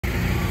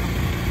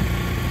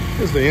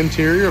This is the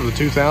interior of the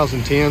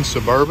 2010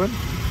 Suburban.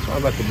 Sorry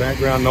about the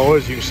background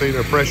noise. You can see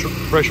they're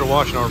pressure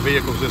washing our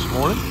vehicles this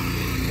morning.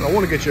 But I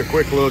want to get you a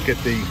quick look at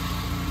the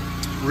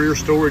rear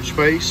storage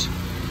space.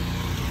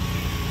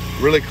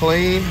 Really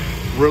clean,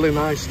 really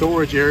nice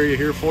storage area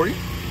here for you.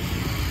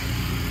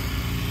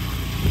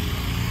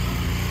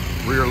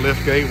 Rear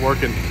lift gate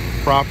working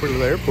properly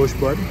there, push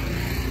button.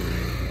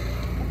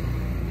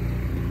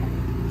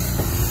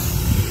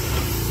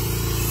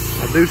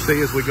 I do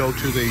see as we go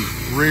to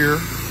the rear,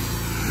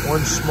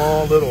 one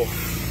small little,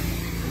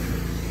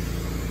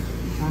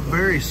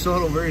 very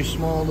subtle, very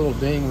small little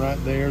ding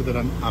right there that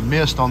I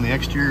missed on the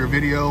exterior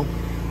video.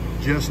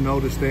 Just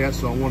noticed that,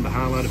 so I wanted to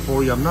highlight it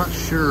for you. I'm not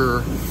sure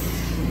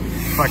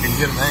if I can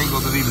get an angle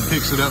that even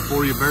picks it up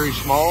for you. Very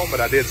small, but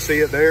I did see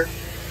it there,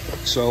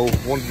 so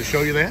wanted to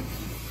show you that.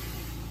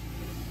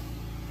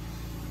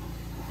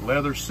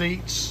 Leather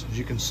seats. As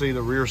you can see,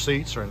 the rear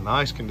seats are in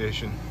nice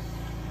condition.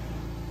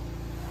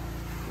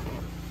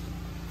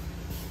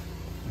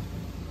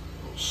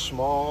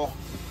 Small,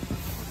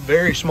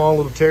 very small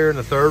little tear in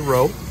the third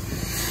row.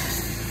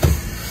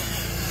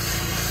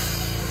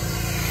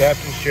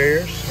 Captain's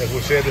chairs. As we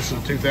said, this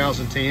is a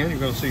 2010. You're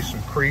going to see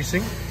some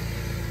creasing.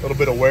 A little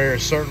bit of wear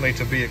is certainly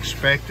to be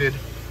expected,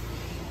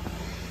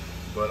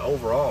 but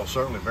overall,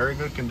 certainly very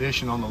good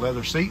condition on the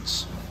leather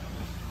seats.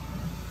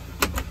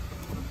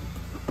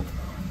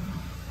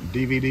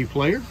 DVD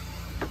player.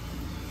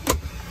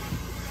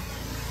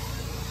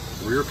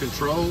 Rear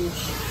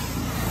controls.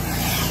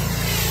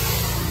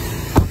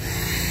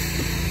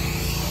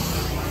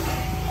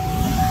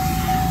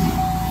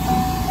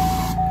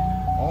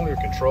 All your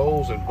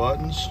controls and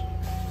buttons,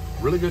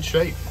 really good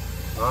shape.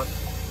 Not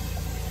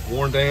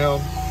worn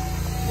down,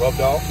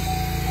 rubbed off.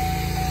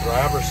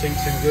 Driver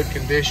seat's in good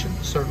condition.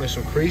 Certainly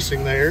some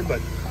creasing there,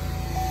 but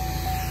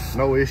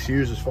no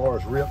issues as far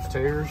as rip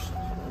tears.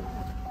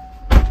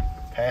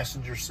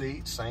 Passenger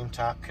seat, same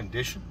type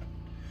condition.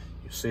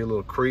 You see a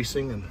little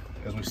creasing, and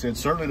as we said,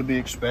 certainly to be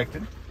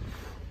expected.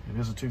 It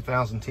is a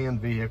 2010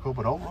 vehicle,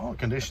 but overall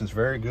condition's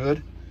very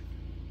good.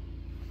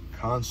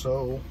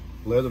 Console,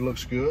 leather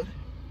looks good.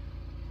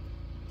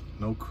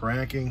 No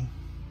cracking,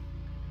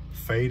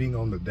 fading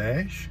on the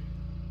dash.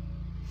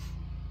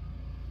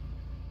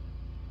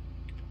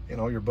 And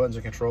all your buttons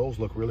and controls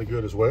look really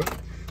good as well.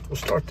 We'll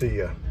start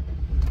the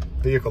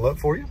vehicle up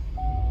for you.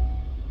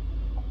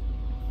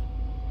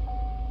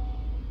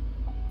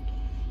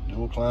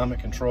 Dual climate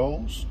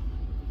controls.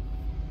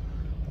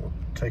 We'll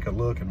take a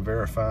look and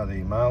verify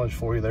the mileage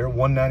for you there.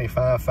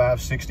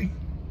 195,560.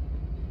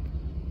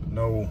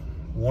 No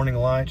warning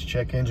lights,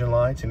 check engine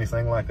lights,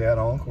 anything like that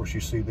on. Of course, you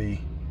see the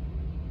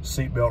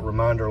seatbelt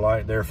reminder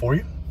light there for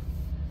you.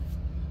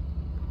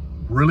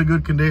 Really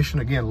good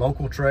condition. Again,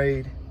 local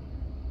trade,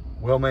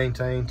 well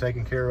maintained,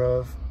 taken care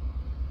of.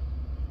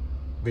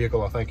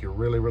 Vehicle I think you're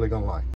really, really gonna like.